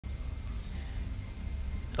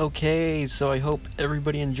Okay, so I hope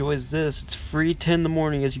everybody enjoys this. It's 3:10 in the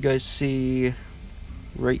morning, as you guys see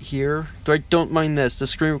right here. Don't mind this. The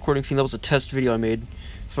screen recording thing, that was a test video I made.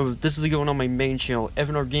 So this is going on my main channel.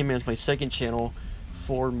 Evan R Game Man is my second channel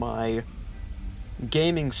for my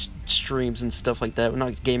gaming streams and stuff like that. Well,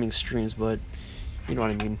 not gaming streams, but you know what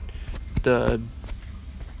I mean.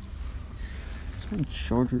 Is my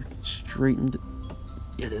charger straightened?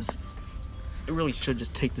 It is. I really should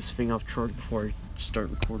just take this thing off charge before I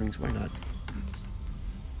start recording, so why not?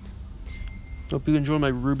 Hope you enjoy my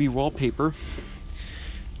Ruby wallpaper.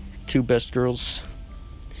 Two best girls.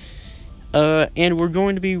 And we're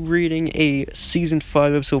going to be reading a Season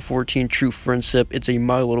 5, Episode 14, True Friendship. It's a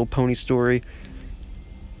My Little Pony story.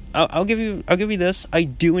 I'll give you this. I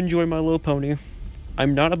do enjoy My Little Pony.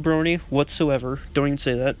 I'm not a brony whatsoever. Don't even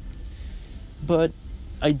say that. But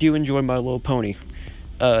I do enjoy My Little Pony.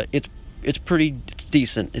 It's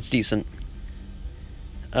decent. It's decent.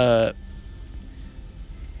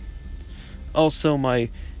 Also hold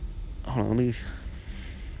on, let me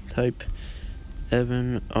type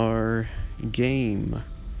Evan R Game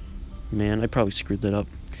Man. I probably screwed that up.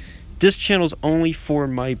 This channel's only for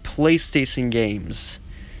my PlayStation games.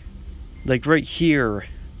 Like right here.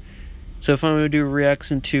 So if I'm gonna do a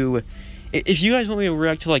reaction to, if you guys want me to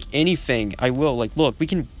react to like anything, I will. Like, look, we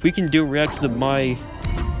can do a reaction to my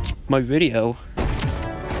video.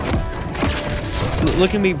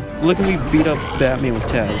 Look at me beat up Batman with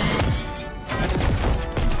Taz.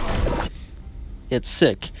 It's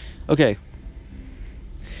sick. Okay.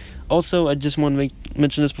 Also, I just want to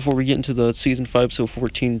mention this before we get into the Season 5, Episode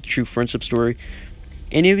 14 True Friendship story.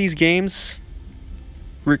 Any of these games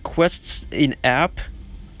requests an app,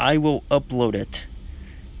 I will upload it.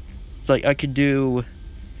 It's like I could do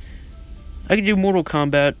Mortal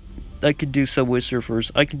Kombat, I could do Subway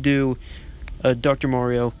Surfers, I could do Dr.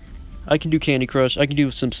 Mario, I can do Candy Crush, I can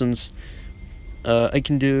do Simpsons, I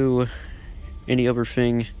can do any other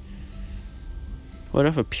thing. Well, I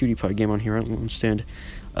have a PewDiePie game on here, I don't understand.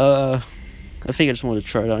 I think I just wanted to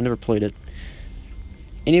try it out, I never played it.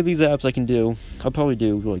 Any of these apps I can do. I'll probably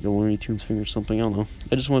do like a Looney Tunes thing or something, I don't know.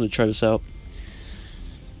 I just wanted to try this out.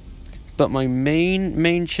 But my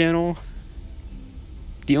main channel,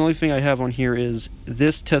 the only thing I have on here is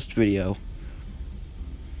this test video.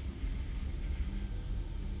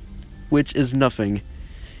 Which is nothing.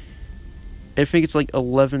 I think it's like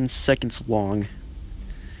 11 seconds long.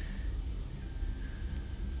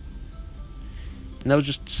 And that was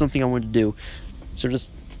just something I wanted to do. So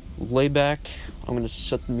just lay back. I'm going to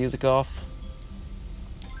shut the music off.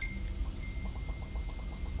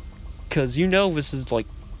 Because you know this is like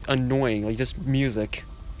annoying. Like this music.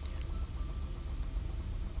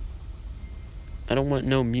 I don't want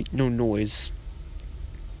no noise.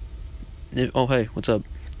 Oh hey, what's up?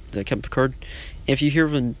 Is that Captain Picard? If you hear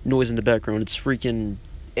the noise in the background, it's freaking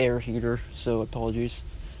air heater, so apologies.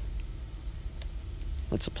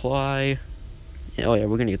 Let's apply. Oh yeah,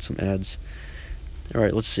 we're gonna get some ads.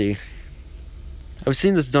 Alright, let's see. I've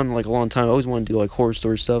seen this done like a long time. I always wanted to do like horror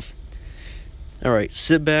story stuff. Alright,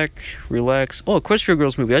 sit back, relax. Oh, Equestria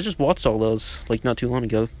Girls movie. I just watched all those like not too long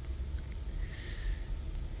ago.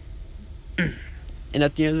 And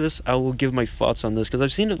at the end of this, I will give my thoughts on this, because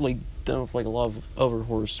I've seen it like done with like a lot of other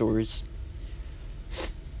horror stories.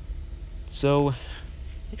 So,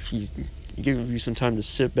 if you give you some time to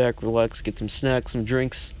sit back, relax, get some snacks, some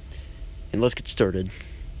drinks, and let's get started.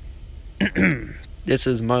 This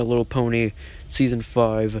is My Little Pony, Season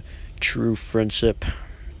 5, True Friendship.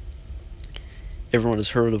 Everyone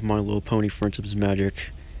has heard of My Little Pony, Friendship is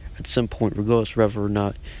Magic. At some point, regardless whether or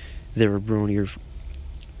not they're a brony or...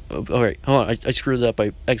 Alright, hold on, I screwed up.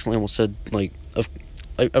 I accidentally almost said, like,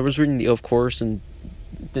 I was reading the of course and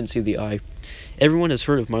didn't see the I. Everyone has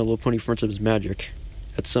heard of My Little Pony, Friendship is Magic.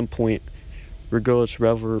 At some point, regardless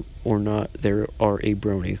whether or not there are a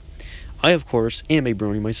brony. I, of course, am a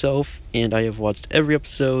brony myself, and I have watched every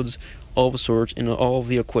episodes, all the sorts, in all of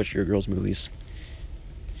the Equestria Girls movies.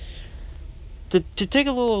 To take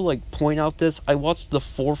a little, like, point out this, I watched the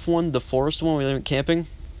fourth one, the forest one, where they went camping.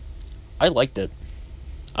 I liked it.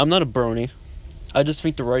 I'm not a brony. I just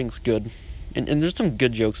think the writing's good. And there's some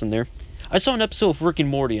good jokes in there. I saw an episode of Rick and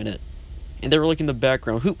Morty in it. And they were like in the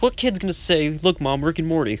background. What kid's gonna say, look mom, Rick and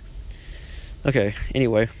Morty? Okay,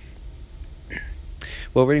 anyway.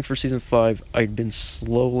 While waiting for Season 5, I'd been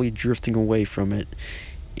slowly drifting away from it.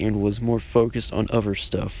 And was more focused on other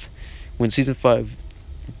stuff. When Season 5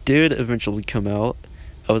 did eventually come out,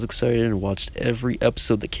 I was excited and watched every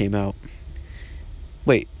episode that came out.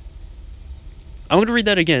 Wait. I'm gonna read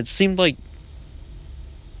that again. It seemed like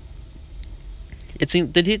It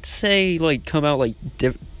seemed, did it say, like, come out, like,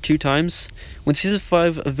 2 times? When Season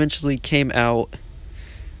 5 eventually came out,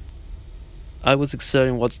 I was excited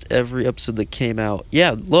and watched every episode that came out.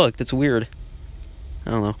 Yeah, look, that's weird.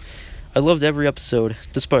 I don't know. I loved every episode,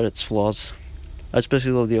 despite its flaws. I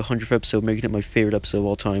especially love the 100th episode, making it my favorite episode of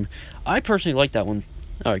all time. I personally like that one.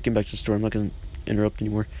 Alright, getting back to the story. I'm not going to interrupt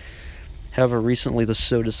anymore. However, recently the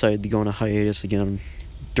show decided to go on a hiatus again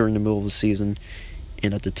during the middle of the season.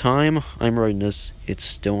 And at the time I'm writing this, it's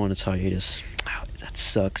still on its hiatus. Oh, that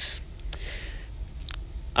sucks.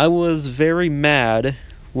 I was very mad.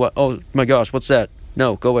 What? Oh my gosh, what's that?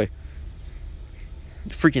 No, go away.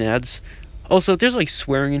 Freaking ads. Also, if there's like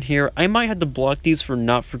swearing in here, I might have to block these for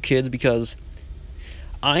not for kids, because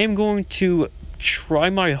I am going to try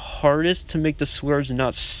my hardest to make the swears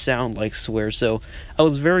not sound like swears. So I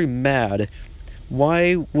was very mad.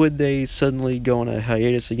 Why would they suddenly go on a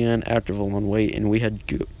hiatus again after the long wait and we had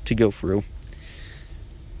to go through?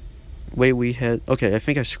 Okay, I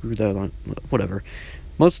think I screwed that on. Whatever.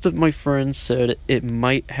 Most of my friends said it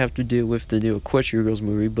might have to do with the new Equestria Girls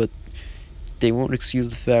movie, but they won't excuse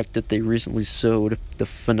the fact that they recently showed the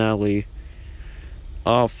finale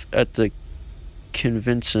off at the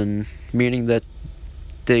convention, meaning that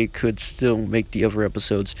they could still make the other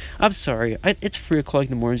episodes. I'm sorry, it's 3 o'clock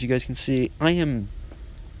in the morning, as you guys can see. I'm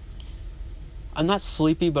not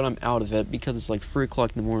sleepy, but I'm out of it, because it's like 3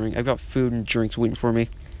 o'clock in the morning. I've got food and drinks waiting for me,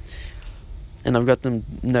 and I've got them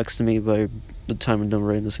next to me. By the time I'm done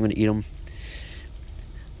writing this, I'm going to eat them.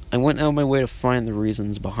 I went out of my way to find the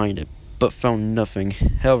reasons behind it, but found nothing.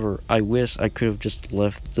 However, I wish I could have just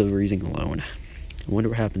left the reason alone. I wonder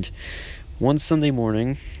what happened. One Sunday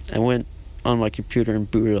morning, I went on my computer and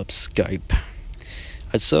booted up Skype.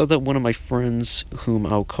 I saw that one of my friends, whom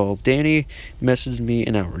I'll call Danny, messaged me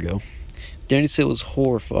an hour ago. Danny said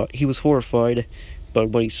he was horrified by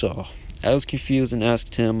what he saw. I was confused and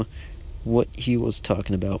asked him what he was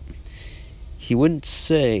talking about. He wouldn't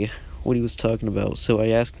say what he was talking about, so I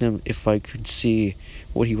asked him if I could see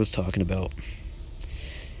what he was talking about.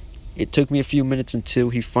 It took me a few minutes until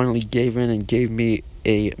he finally gave in and gave me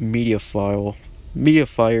a MediaFire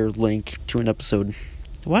link to an episode.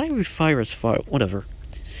 Why did I read fire as file? Whatever.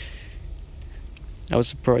 I was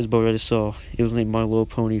surprised by what I saw. It was named My Little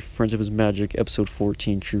Pony Friendship is Magic, episode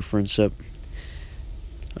 14, True Friendship.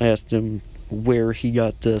 I asked him where he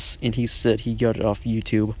got this, and he said he got it off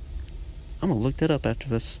YouTube. I'm gonna look that up after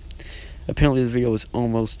this. Apparently the video was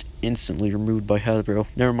almost instantly removed by Hasbro.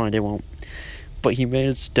 Never mind, I won't. But he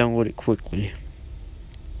managed to download it quickly.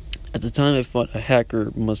 At the time, I thought a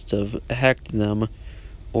hacker must have hacked them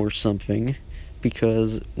or something,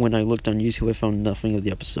 because when I looked on YouTube, I found nothing of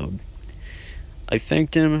the episode. I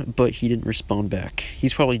thanked him, but he didn't respond back.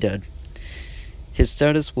 He's probably dead. His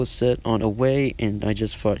status was set on away, and I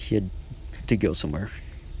just thought he had to go somewhere.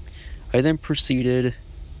 I then proceeded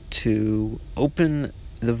to open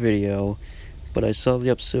the video, but I saw the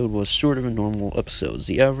episode was shorter than normal episodes.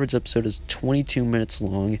 The average episode is 22 minutes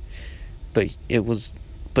long, but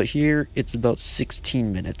here it's about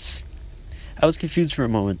 16 minutes. I was confused for a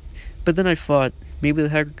moment, but then I thought maybe the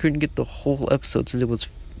hacker couldn't get the whole episode since it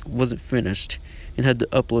wasn't finished and had to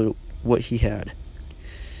upload what he had.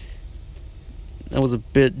 I was a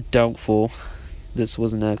bit doubtful this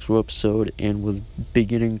was an actual episode and was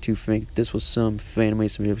beginning to think this was some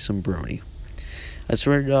fanmade, maybe some brony. I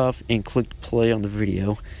started off and clicked play on the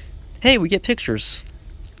video. Hey, we get pictures.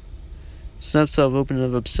 Snapshot of opening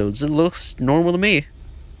of episodes. It looks normal to me.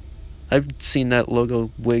 I've seen that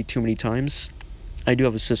logo way too many times. I do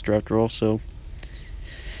have a sister after all, so.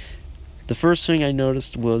 The first thing I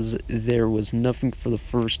noticed was there was nothing for the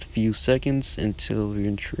first few seconds until the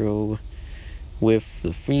intro with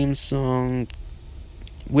the theme song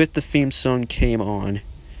came on.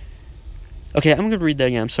 Okay, I'm gonna read that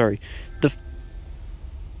again, I'm sorry.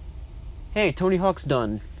 Hey, Tony Hawk's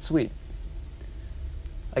done. Sweet.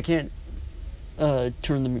 I can't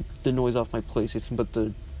turn the noise off my PlayStation, but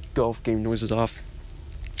the golf game noise is off.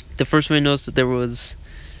 The first thing I noticed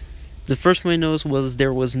was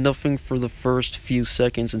there was nothing for the first few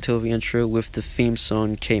seconds until the intro with the theme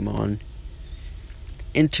song came on.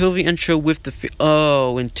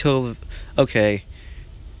 Okay.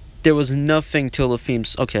 There was nothing till the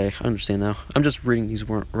themes. Okay, I understand now. I'm just reading these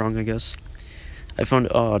wrong, I guess. I found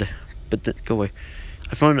it odd, but then go away.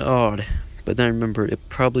 I found it odd, but then I remembered it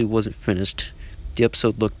probably wasn't finished. The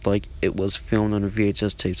episode looked like it was filmed on a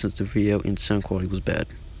VHS tape since the video and sound quality was bad.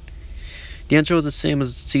 The intro was the same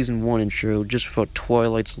as season 1 intro, just without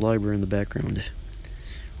Twilight's library in the background.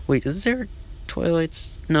 Wait, is there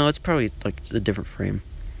Twilight's? No, it's probably like a different frame.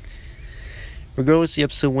 Regardless, the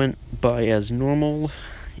episode went by as normal,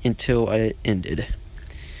 until I ended.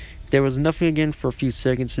 There was nothing again for a few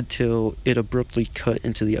seconds until it abruptly cut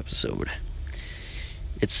into the episode.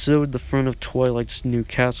 It showed the front of Twilight's new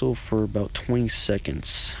castle for about 20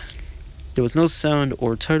 seconds. There was no sound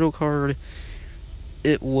or title card.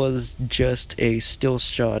 It was just a still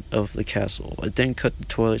shot of the castle. It then cut to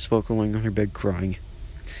Twilight Sparkle lying on her bed crying.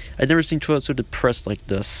 I'd never seen Twilight so depressed like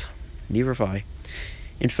this. Neither have I.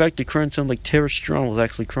 In fact, the crying sounded like Tara Strong was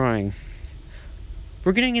actually crying.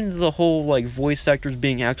 We're getting into the whole, like, voice actors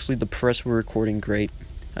being actually depressed we're recording great.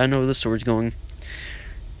 I know where this story's going.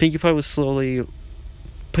 Pinkie Pie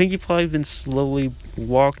then slowly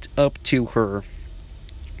walked up to her.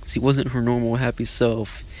 She wasn't her normal happy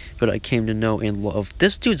self, but I came to know and love.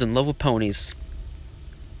 This dude's in love with ponies.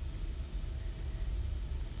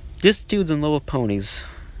 This dude's in love with ponies.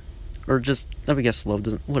 Or just, I guess love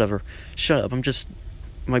doesn't, whatever. Shut up,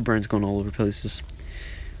 my brain's going all over places.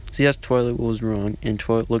 She asked Twilight what was wrong, and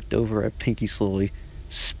Twilight looked over at Pinkie slowly.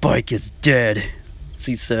 Spike is dead,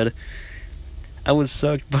 she said. I was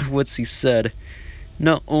shocked by what she said.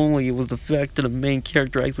 Not only was the fact that a main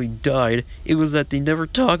character actually died, it was that they never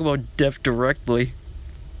talk about death directly.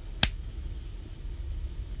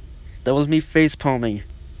 That was me facepalming.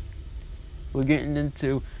 We're getting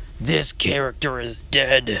into, this character is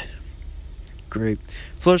dead. Great.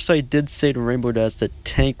 Fluttershy did say to Rainbow Dash that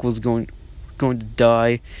Tank was going to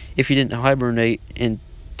die if he didn't hibernate, and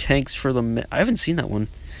thanks for the I haven't seen that one.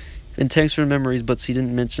 And thanks for the memories, but she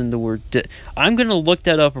didn't mention the word I'm gonna look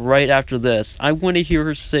that up right after this. I want to hear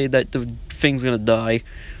her say that the thing's gonna die.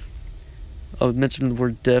 I'll mention the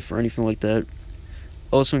word death or anything like that.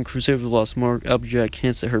 Also in Crusade of the Lost Mark, Applejack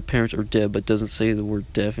hints that her parents are dead, but doesn't say the word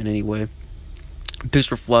death in any way. A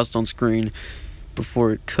picture flashed on screen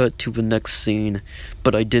before it cut to the next scene,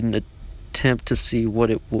 but I didn't attempt to see what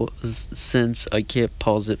it was since I can't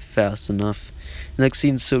pause it fast enough. The next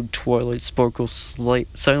scene showed Twilight Sparkle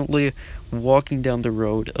silently walking down the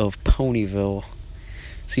road of Ponyville.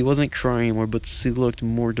 She wasn't crying anymore, but she looked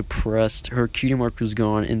more depressed. Her cutie mark was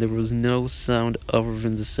gone, and there was no sound other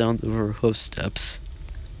than the sound of her hoofsteps.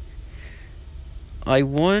 I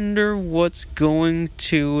wonder what's going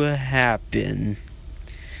to happen.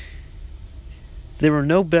 There were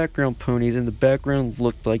no background ponies, and the background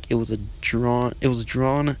looked like it was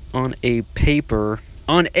drawn on a paper.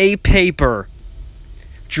 On a paper!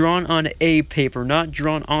 Drawn on a paper, not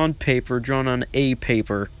drawn on paper, drawn on a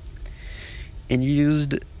paper. And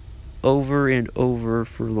used over and over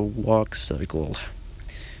for the walk cycle.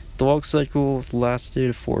 The walk cycle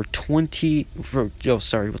lasted for 2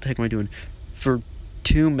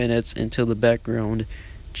 minutes until the background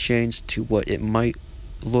changed to what it might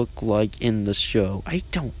look like in the show. I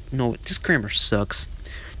don't know. This grammar sucks.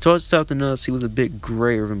 Twilight stopped to notice he was a bit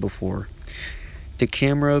grayer than before. The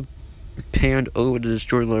camera panned over to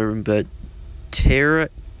destroy Larry, but Tyrion,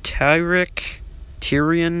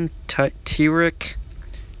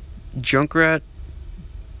 Junkrat,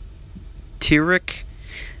 Tyrick.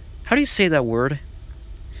 How do you say that word?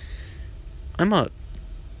 I'm a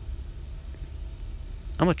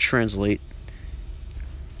translate.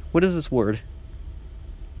 What is this word?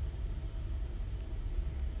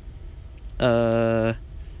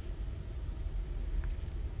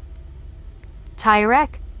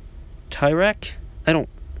 Tyrek? Tyrek? I don't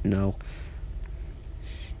know.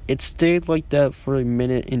 It stayed like that for a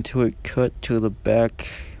minute until it cut to the back.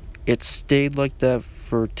 It stayed like that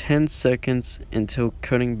for 10 seconds until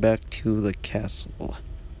cutting back to the castle.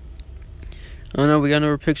 Oh no, we got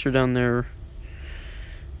another picture down there.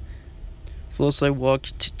 Fluttershy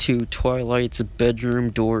walked to Twilight's bedroom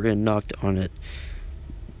door and knocked on it.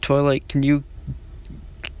 Twilight, can you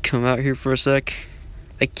come out here for a sec?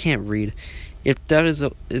 I can't read. If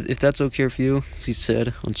that's okay with you, she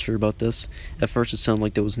said, unsure about this. At first it sounded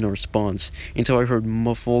like there was no response, until I heard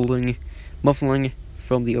muffling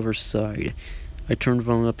from the other side. I turned the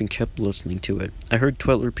volume up and kept listening to it. I heard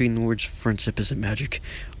Twilight repeating the words, "Friendship isn't magic,"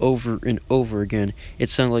 over and over again.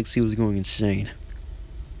 It sounded like she was going insane.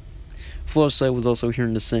 Fluttershy was also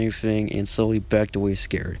hearing the same thing and slowly backed away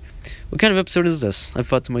scared. What kind of episode is this? I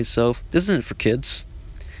thought to myself, this isn't for kids.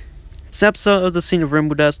 Snapshot of the scene of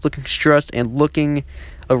Rainbow Dash looking stressed and looking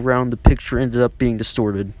around. The picture ended up being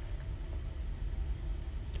distorted.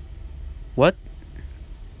 What?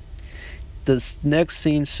 The next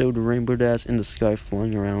scene showed Rainbow Dash in the sky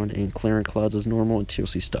flying around and clearing clouds as normal until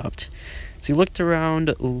she stopped. She looked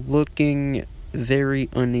around, looking very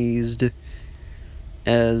uneased,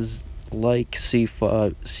 as like she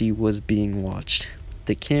thought she was being watched.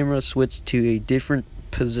 The camera switched to a different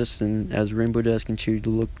position as Rainbow Dash continued to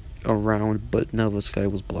look around, but now the sky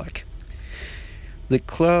was black. The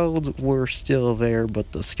clouds were still there,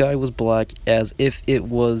 but the sky was black as if it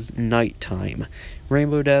was nighttime.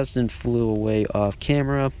 Rainbow dashed and flew away off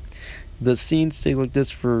camera. The scene stayed like this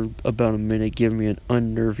for about a minute, giving me an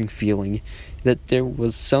unnerving feeling that there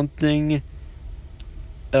was something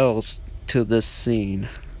else to this scene.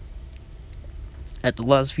 At the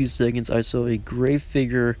last few seconds, I saw a gray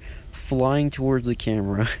figure flying towards the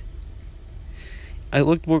camera. I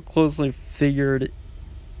looked more closely,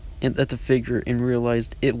 at the figure, and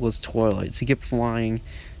realized it was Twilight. She kept flying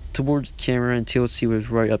towards the camera until she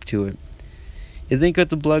was right up to it. It then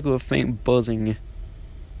cut to black with a faint buzzing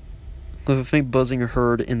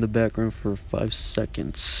heard in the background for 5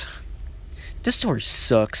 seconds. This story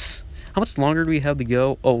sucks. How much longer do we have to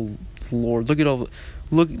go? Oh Lord, look at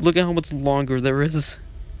how much longer there is.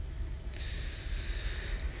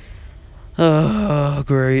 Oh,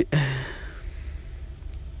 great.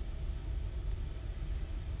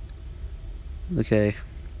 Okay.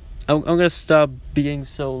 I'm gonna stop being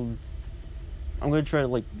so... I'm gonna try to,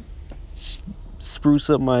 like, spruce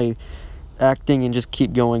up my acting and just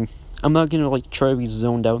keep going. I'm not gonna, like, try to be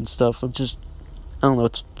zoned out and stuff. I don't know,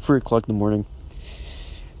 it's 3 o'clock in the morning.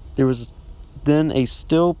 There was then a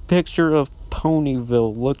still picture of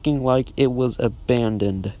Ponyville looking like it was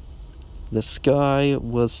abandoned. The sky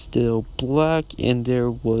was still black and there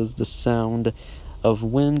was the sound of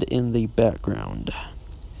wind in the background.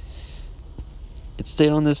 It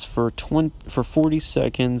stayed on this for 40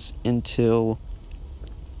 seconds until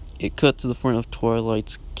it cut to the front of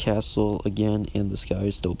Twilight's castle again and the sky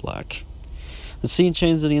is still black. The scene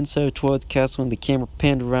changed to the inside of Twilight's castle and the camera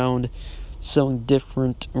panned around, showing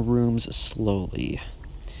different rooms slowly.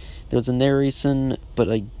 There was a narration,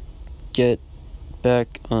 but I get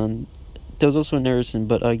back on... There was also a narration,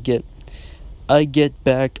 but I get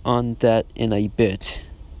back on that in a bit.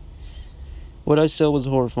 What I saw was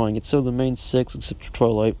horrifying. It showed the main 6, except for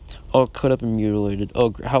Twilight, all cut up and mutilated.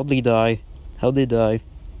 Oh, how'd they die? How'd they die?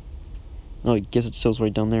 Oh, I guess it shows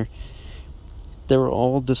right down there. They were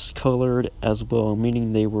all discolored as well,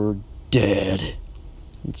 meaning they were dead.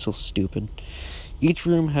 It's so stupid. Each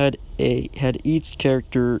room had each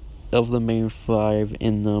character of the main 5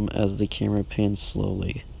 in them as the camera panned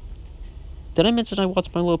slowly. Did I mention I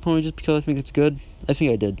watched My Little Pony just because I think it's good? I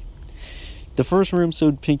think I did. The first room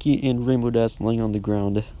showed Pinkie and Rainbow Dash laying on the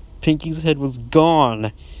ground. Pinkie's head was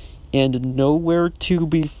gone and nowhere to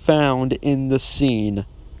be found in the scene.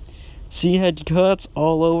 She had cuts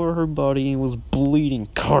all over her body and was bleeding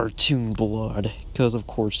cartoon blood, because of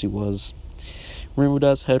course she was. Rainbow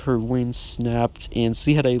Dash had her wings snapped and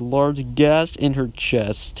she had a large gash in her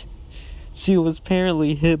chest. She was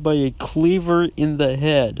apparently hit by a cleaver in the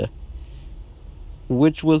head,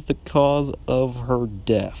 which was the cause of her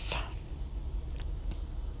death.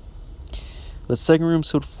 The second room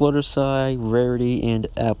showed Fluttershy, Rarity, and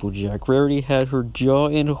Applejack. Rarity had her jaw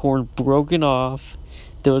and horn broken off.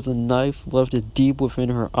 There was a knife left deep within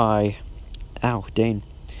her eye. Ow, dang.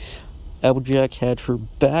 Applejack had her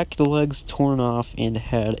back legs torn off and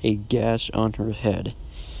had a gash on her head.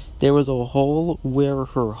 There was a hole where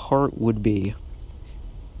her heart would be.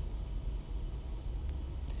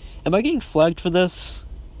 Am I getting flagged for this?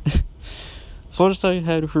 Fluttershy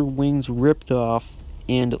had her wings ripped off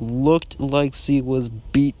and looked like she was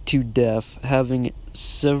beat to death, having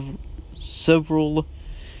several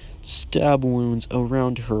stab wounds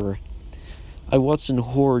around her. I watched in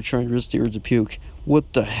horror, trying to resist the urge to puke.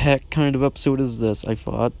 What the heck kind of episode is this, I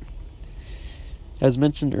thought. As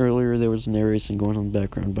mentioned earlier, there was narration going on in the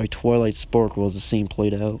background by Twilight Sparkle as the scene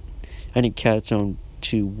played out. I didn't catch on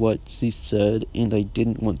to what she said, and I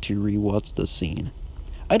didn't want to rewatch the scene.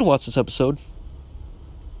 I'd watch this episode.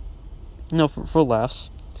 No, for laughs.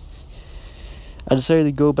 I decided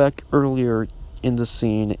to go back earlier in the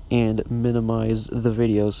scene and minimize the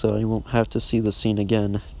video so I won't have to see the scene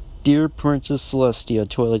again. Dear Princess Celestia,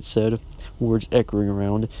 Twilight said, words echoing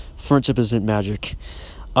around. Friendship isn't magic.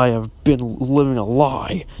 I have been living a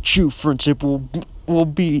lie. True friendship will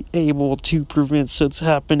be able to prevent such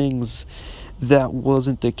happenings. That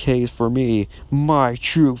wasn't the case for me. My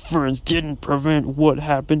true friends didn't prevent what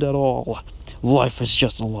happened at all. Life is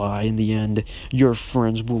just a lie in the end. Your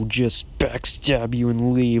friends will just backstab you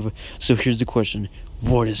and leave. So here's the question.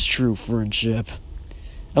 What is true friendship?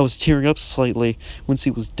 I was tearing up slightly when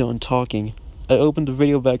she was done talking. I opened the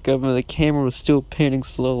video back up and the camera was still panning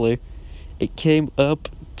slowly. It came up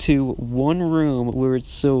to one room where it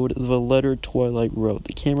showed the letter Twilight wrote.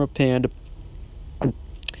 The camera panned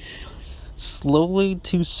slowly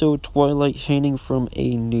to show Twilight hanging from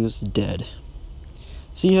a noose dead.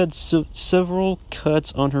 She had several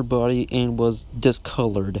cuts on her body and was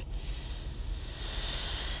discolored.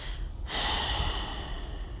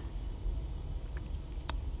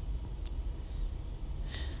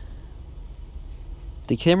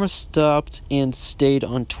 The camera stopped and stayed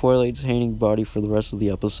on Twilight's hanging body for the rest of the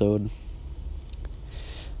episode.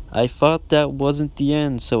 I thought that wasn't the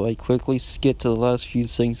end, so I quickly skipped to the last few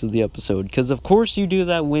seconds of the episode. Because of course you do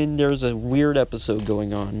that when there's a weird episode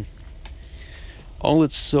going on. All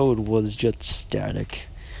it showed was just static.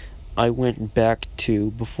 I went back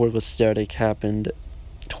to before the static happened.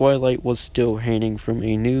 Twilight was still hanging from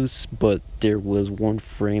a noose, but there was one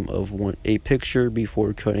frame of a picture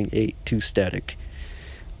before cutting to static.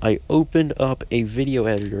 I opened up a video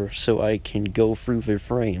editor so I can go through the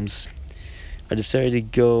frames. I decided to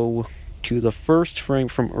go to the first frame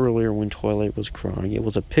from earlier when Twilight was crying. It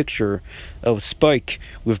was a picture of Spike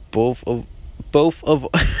with both of that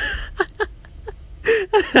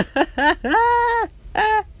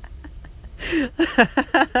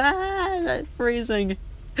phrasing.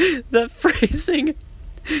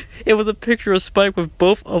 It was a picture of Spike with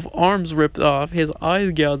both of arms ripped off, his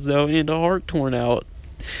eyes gouged out, and a heart torn out.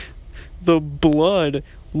 The blood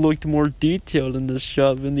looked more detailed in this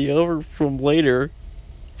shot than the other from later.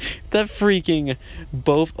 That freaking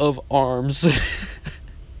both of arms.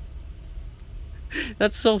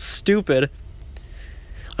 That's so stupid.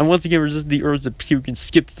 I once again resisted the urge to puke and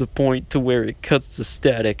skipped to the point to where it cuts to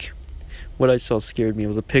static. What I saw scared me. It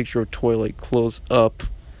was a picture of Twilight close up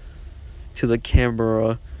to the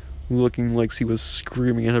camera, looking like she was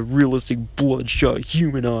screaming, and had realistic bloodshot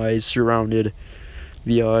human eyes surrounded.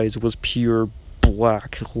 The eyes was pure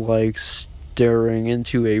black, like staring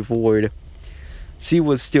into a void. She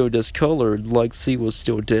was still discolored, like she was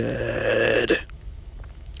still dead.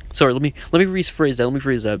 Sorry, let me rephrase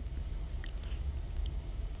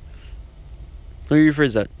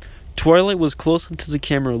that. Twilight was close up to the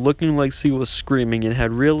camera, looking like she was screaming, and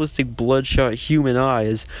had realistic bloodshot human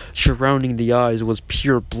eyes. Surrounding the eyes was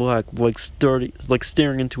pure black, like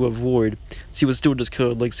staring into a void. She was still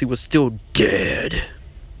discolored, like she was still dead.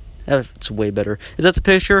 That's way better. Is that the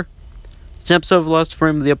picture? It's an episode of the last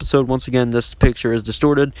frame of the episode. Once again, this picture is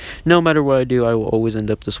distorted. No matter what I do, I will always end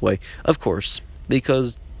up this way. Of course,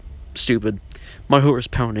 because stupid. My heart was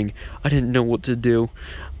pounding. I didn't know what to do.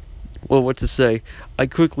 Well, what to say. I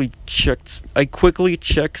quickly checked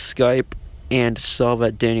Skype and saw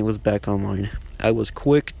that Danny was back online. I was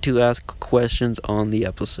quick to ask questions on the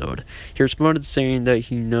episode. He responded saying that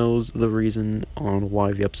he knows the reason on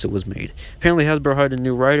why the episode was made. Apparently Hasbro hired a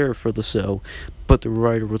new writer for the show, but the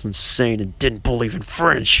writer was insane and didn't believe in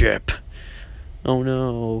friendship. Oh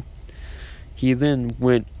no. He then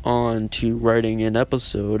went on to writing an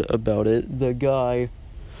episode about it. The guy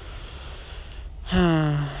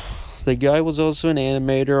was also an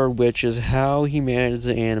animator, which is how he managed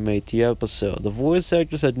to animate the episode. The voice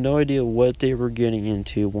actors had no idea what they were getting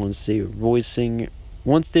into once they were voicing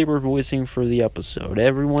for the episode.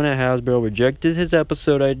 Everyone at Hasbro rejected his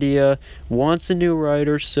episode idea. Once the new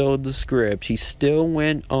writer sold the script, he still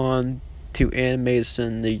went on to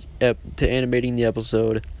animating the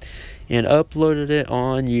episode and uploaded it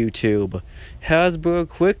on YouTube. Hasbro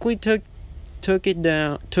quickly took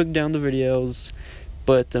down the videos,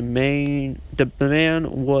 but the man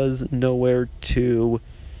was nowhere to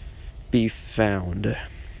be found.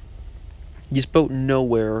 You spelled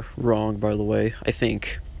nowhere wrong, by the way, I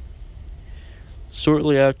think.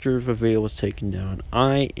 Shortly after the video was taken down,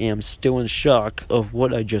 I am still in shock of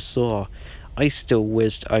what I just saw. I still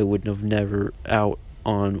wished I would have never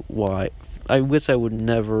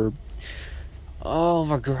Oh,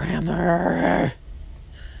 my grammar!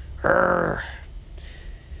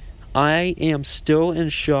 I am still in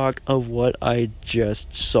shock of what I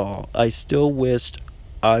just saw. I still wished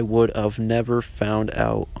I would have never found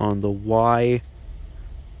out on the why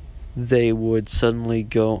they would suddenly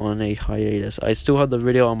go on a hiatus. I still have the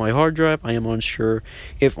video on my hard drive. I am unsure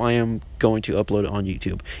if I am going to upload it on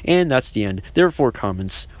YouTube. And that's the end. There are 4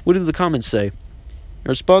 comments. What do the comments say? In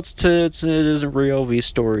response to it isn't real, these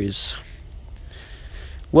stories.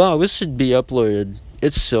 Wow, this should be uploaded.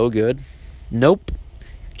 It's so good. Nope.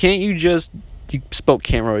 Can't you just... You spelled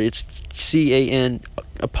camera. It's C-A-N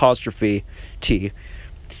apostrophe T.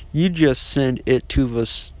 You just send it to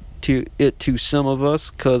some of us,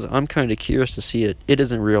 because I'm kind of curious to see it. It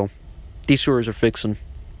isn't real. These stories are fiction.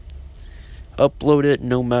 Upload it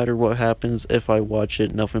no matter what happens. If I watch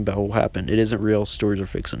it, nothing bad will happen. It isn't real. Stories are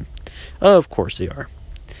fiction. Of course they are.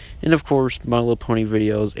 And of course, My Little Pony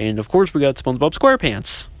videos. And of course, we got SpongeBob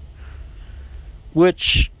SquarePants.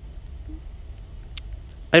 Which...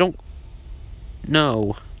 I don't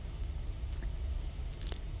know.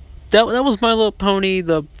 That was My Little Pony,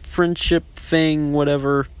 the friendship thing,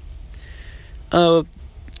 whatever.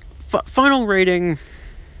 Final rating...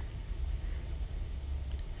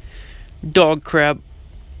 Dog crap.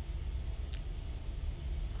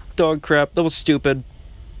 dog crap. That was stupid.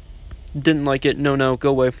 Didn't like it. No,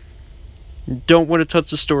 go away. Don't want to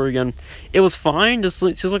touch the story again. It was fine. This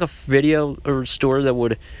seems like a video or story that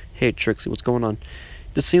would... Hey, Trixie, what's going on?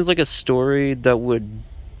 This seems like a story that would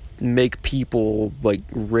make people, like,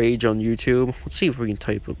 rage on YouTube. Let's see if we can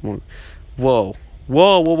type it more. Whoa.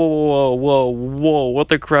 Whoa. What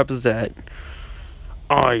the crap is that?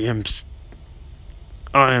 I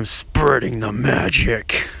am spreading the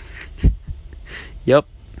magic. Yep.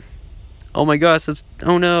 Oh my gosh, that's...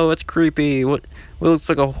 Oh no, that's creepy. What looks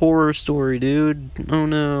like a horror story, dude? Oh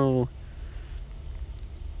no.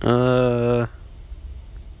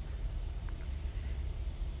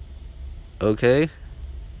 Okay.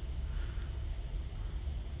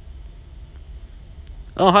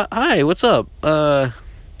 Oh, hi, what's up?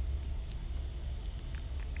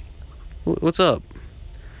 What's up?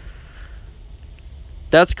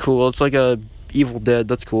 That's cool. It's like a Evil Dead.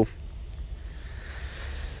 That's cool.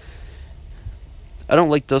 I don't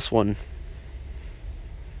like this one.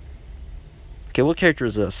 Okay, what character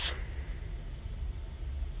is this?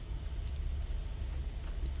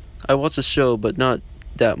 I watch the show, but not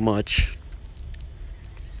that much.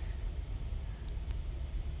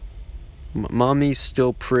 Mommy's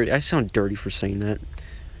still pretty. I sound dirty for saying that.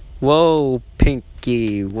 Whoa,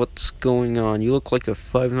 Pinky, what's going on? You look like a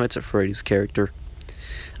Five Nights at Freddy's character.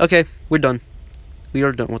 Okay, we're done. We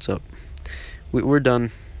are done. What's up? We're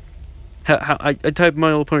done. I typed My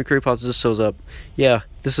Little Pony creepypasta, this shows up. Yeah,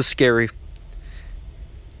 this is scary.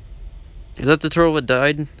 Is that the turtle that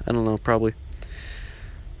died? I don't know, probably.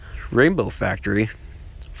 Rainbow Factory.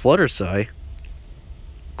 Fluttershy.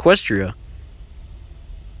 Equestria.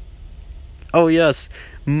 Oh yes,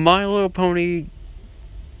 My Little Pony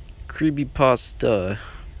creepypasta.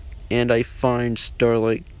 And I find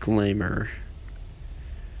Starlight Glamour.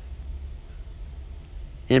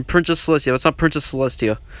 And Princess Celestia. It's not Princess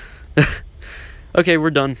Celestia. Okay,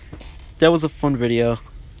 we're done. That was a fun video.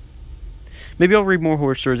 Maybe I'll read more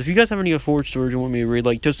horror stories. If you guys have any horror stories you want me to read,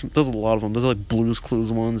 like, there's a lot of them. There's like Blue's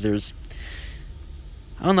Clues ones. There's...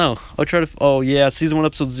 I don't know. I'll try to... Oh, yeah, Season 1,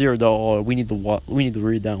 Episode 0. Oh, we need to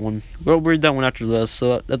read that one. We'll read that one after this,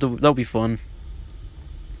 so that'll be fun.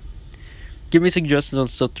 Give me suggestions on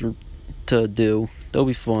stuff to do. That'll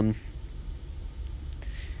be fun.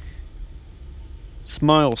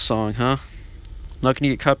 Smile Song, huh? Not gonna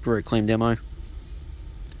get copyright claimed, am I?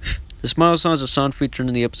 The Smile Song is a song featured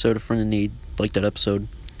in the episode of Friend in Need. Like that episode.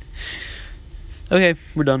 Okay,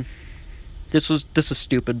 we're done. This is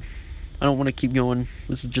stupid. I don't want to keep going.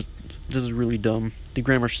 This is really dumb. The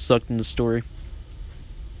grammar sucked in the story.